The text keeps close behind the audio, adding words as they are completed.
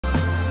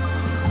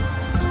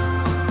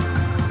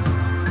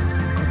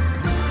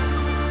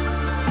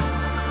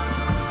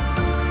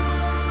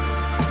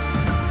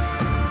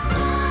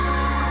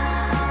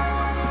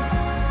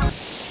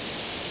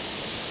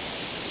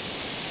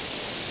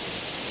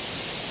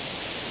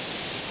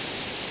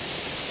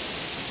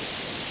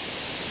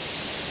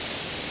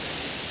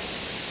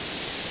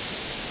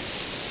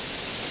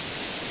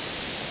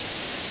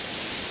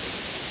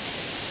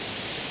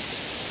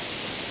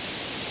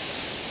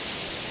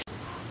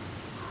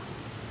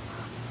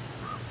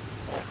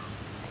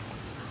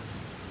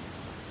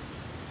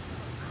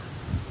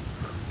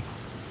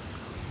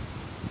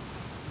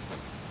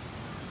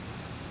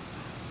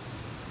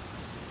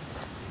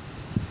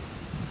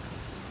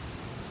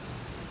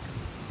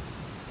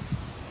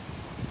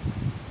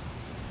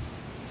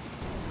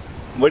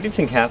What do you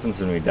think happens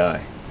when we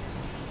die?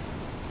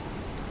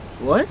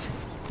 What?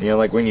 You know,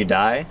 like when you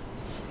die,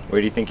 where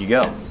do you think you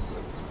go?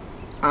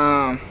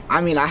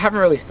 I mean, I haven't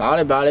really thought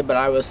about it, but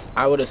I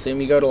would assume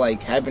you go to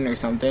like heaven or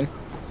something.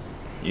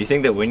 You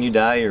think that when you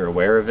die, you're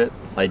aware of it?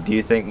 Like, do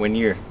you think when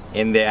you're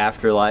in the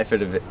afterlife,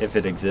 if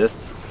it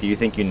exists, do you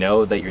think you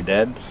know that you're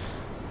dead?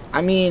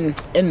 I mean,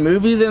 in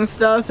movies and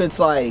stuff, it's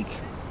like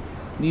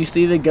you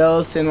see the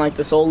ghost and like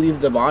the soul leaves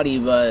the body,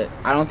 but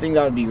I don't think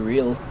that would be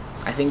real.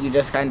 I think you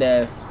just kind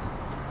of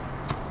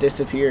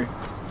disappear.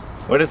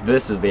 What if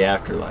this is the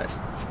afterlife?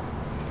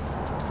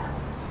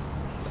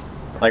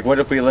 Like, what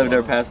if we lived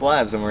our past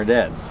lives and we're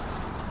dead?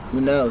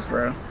 Who knows,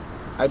 bro?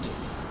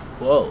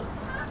 Whoa.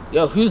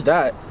 Yo, who's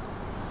that?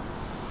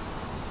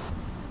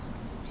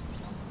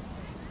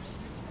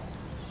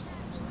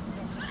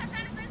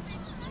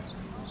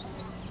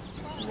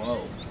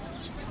 Whoa.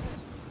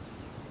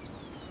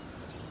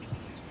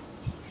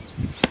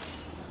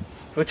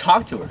 Go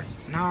talk to her.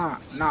 Nah.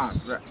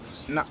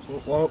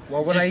 What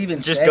would I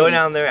even say? Just go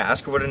down there,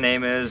 ask her what her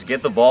name is,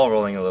 get the ball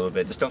rolling a little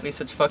bit. Just don't be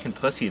such a fucking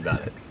pussy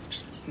about it.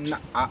 No,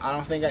 I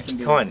don't think I can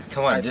do it.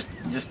 Come on, just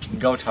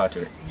go talk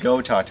to her.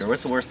 Go talk to her.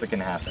 What's the worst that can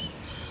happen?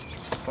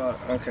 Fuck,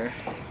 okay.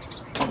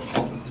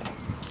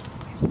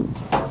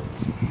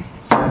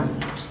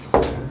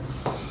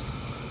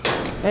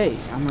 Hey,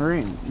 I'm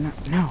Marin.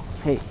 No.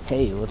 Hey,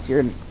 what's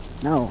your...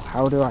 No,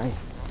 how do I...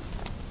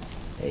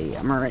 Hey,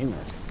 I'm Marin.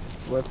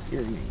 What's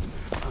your name?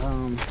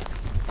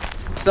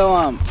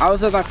 I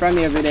was with my friend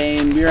the other day,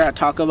 and we were at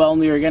Taco Bell, and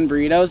we were getting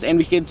burritos, and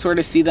we could sort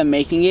of see them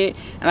making it,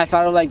 and I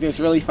thought of like this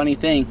really funny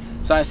thing.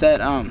 So I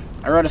said, I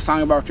wrote a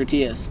song about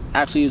tortillas.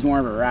 Actually, it was more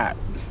of a rap.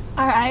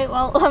 Alright,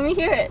 well, let me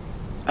hear it.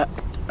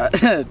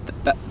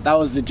 That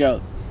was the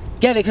joke.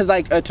 Get it? Because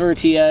like a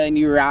tortilla, and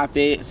you wrap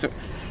it. So,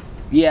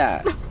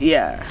 yeah.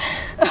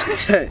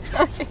 Okay.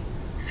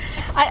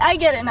 I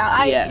get it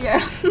now.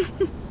 Yeah.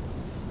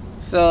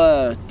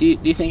 So, do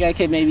you think I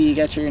could maybe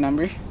get your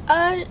number?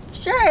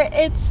 Sure.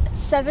 It's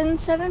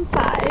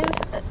 775.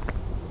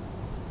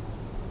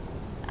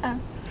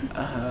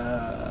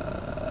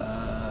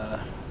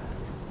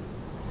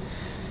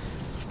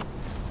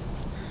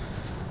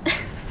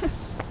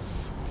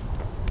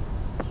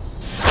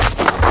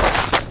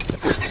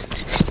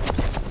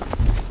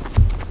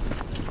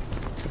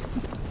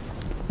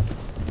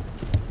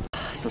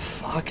 What the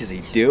fuck is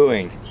he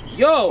doing?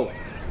 Yo!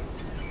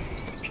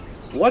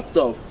 What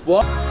the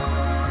fuck?